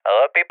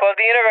people of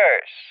the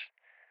universe.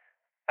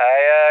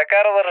 I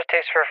got a little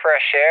taste for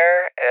fresh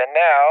air, and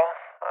now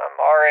I'm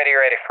already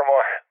ready for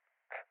more.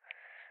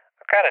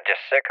 I'm kind of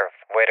just sick of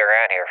waiting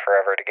around here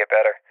forever to get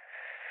better.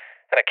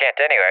 And I can't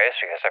anyways,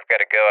 because I've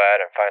got to go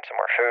out and find some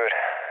more food.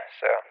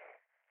 So,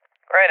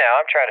 right now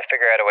I'm trying to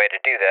figure out a way to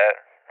do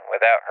that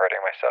without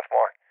hurting myself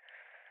more.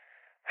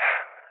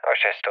 I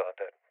wish I still had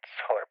that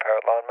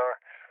solar-powered lawnmower.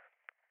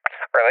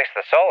 Or at least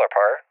the solar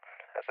part,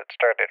 as it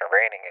started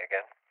raining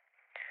again.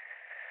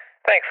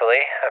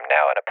 Thankfully, I'm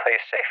now in a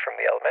place safe from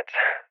the elements.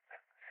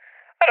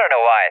 I don't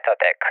know why I thought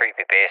that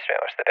creepy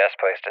basement was the best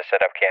place to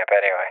set up camp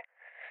anyway.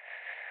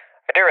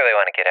 I do really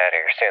want to get out of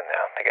here soon,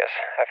 though, because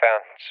I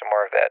found some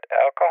more of that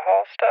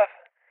alcohol stuff.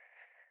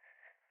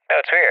 You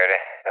know, it's weird.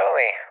 It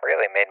only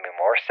really made me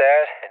more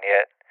sad, and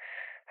yet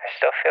I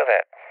still feel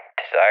that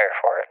desire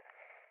for it.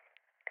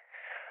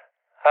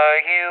 Are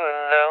you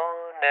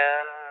alone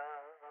now?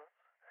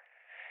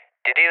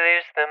 Did he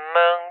lose the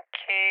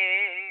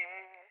monkey?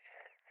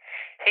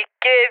 He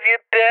gave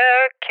you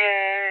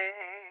backaches,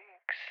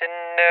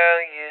 and now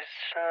you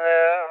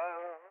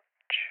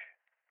slouch.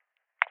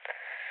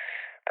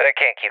 But I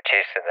can't keep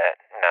chasing that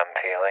numb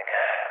feeling.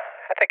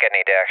 I think I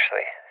need to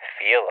actually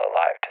feel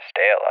alive to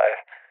stay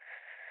alive.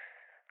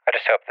 I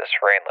just hope this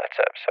rain lets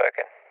up so I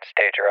can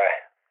stay dry.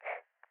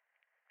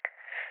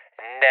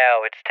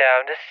 Now it's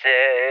time to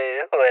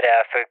say what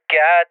I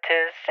forgot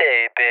to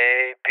say,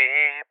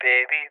 baby,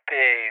 baby,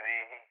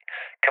 baby.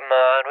 Come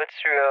on,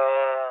 what's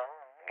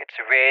wrong? It's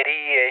a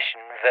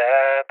radiation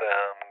vibe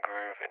I'm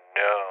grooving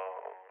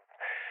on.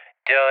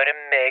 Don't it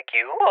make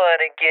you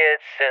wanna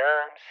get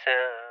some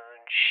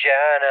sun?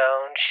 Shine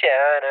on,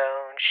 shine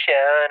on,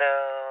 shine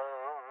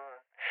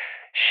on.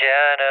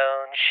 Shine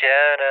on,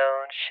 shine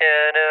on,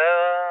 shine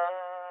on.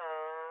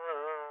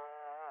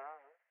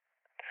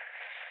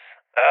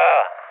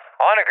 Oh,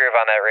 I want to groove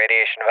on that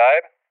radiation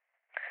vibe.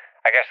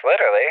 I guess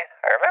literally,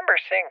 I remember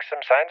seeing some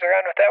signs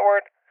around with that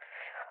word.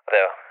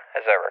 Though,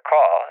 as I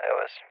recall, it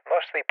was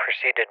mostly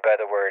preceded by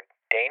the word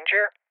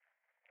danger.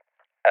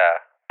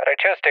 But I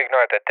chose to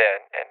ignore that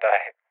then, and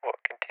I will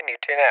continue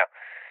to now.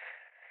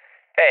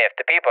 Hey, if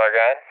the people are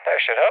gone, I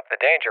should hope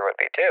the danger would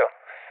be too.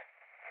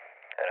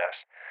 Who knows?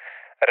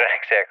 I don't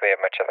exactly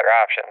have much other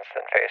options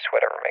than face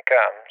whatever may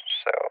come,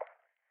 so,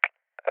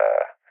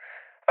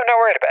 I'm not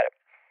worried about it.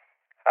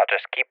 I'll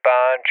just keep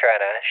on trying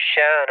to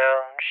shine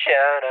on,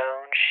 shine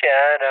on,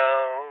 shine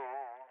on.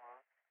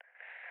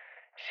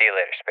 See you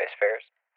later, Spacefarers.